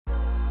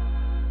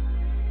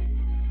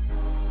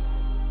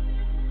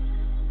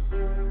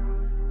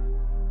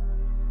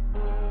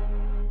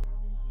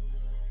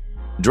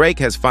Drake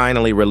has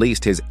finally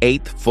released his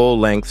 8th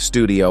full-length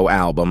studio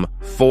album,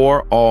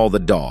 For All the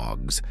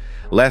Dogs,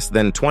 less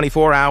than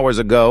 24 hours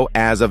ago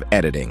as of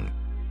editing.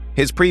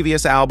 His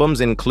previous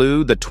albums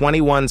include the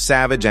 21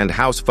 Savage and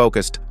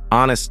house-focused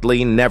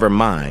Honestly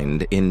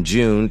Nevermind in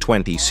June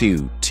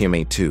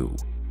 2022.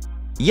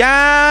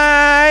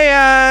 Yeah.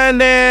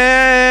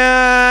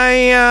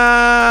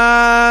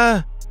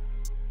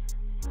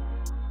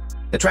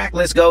 The track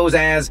list goes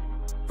as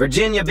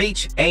Virginia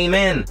Beach,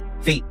 Amen,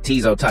 feat.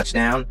 Teezo,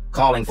 Touchdown,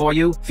 Calling For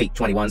You, feat.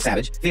 21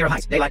 Savage, Fear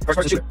Heights, Daylight, First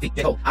Person Shooter, feat.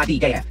 J. Cole,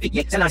 IDGAF, feat.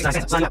 Yeat,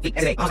 1099 Sign Up, feat.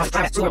 SDA,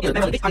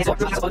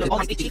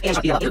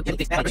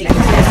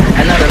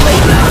 Another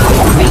Late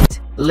Night,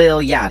 feat.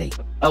 Lil Yachty,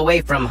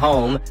 Away From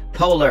Home,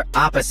 Polar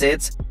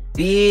Opposites.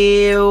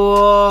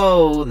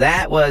 Whoa,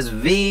 that was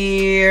very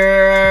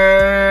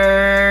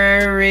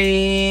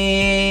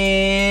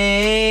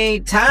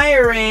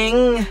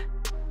tiring.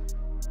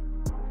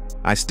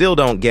 I still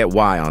don't get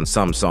why on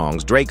some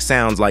songs Drake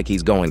sounds like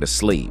he's going to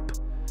sleep.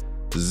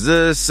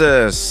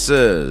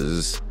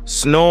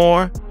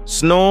 Snore,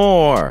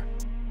 snore.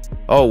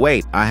 Oh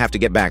wait, I have to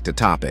get back to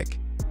topic.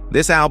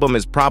 This album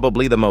is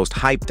probably the most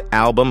hyped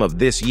album of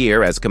this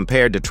year as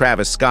compared to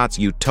Travis Scott's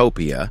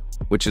Utopia,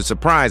 which is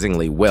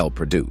surprisingly well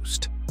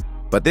produced.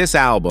 But this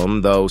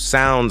album, though,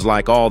 sounds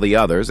like all the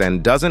others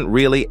and doesn't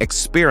really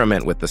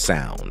experiment with the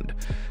sound,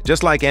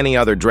 just like any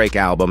other Drake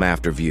album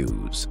after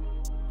Views.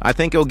 I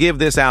think he'll give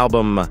this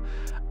album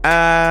a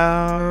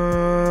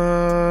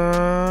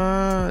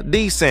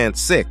decent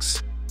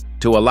 6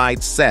 to a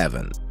light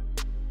 7.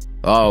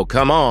 Oh,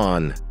 come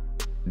on.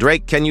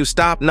 Drake, can you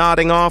stop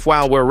nodding off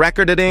while we're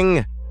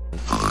record-editing?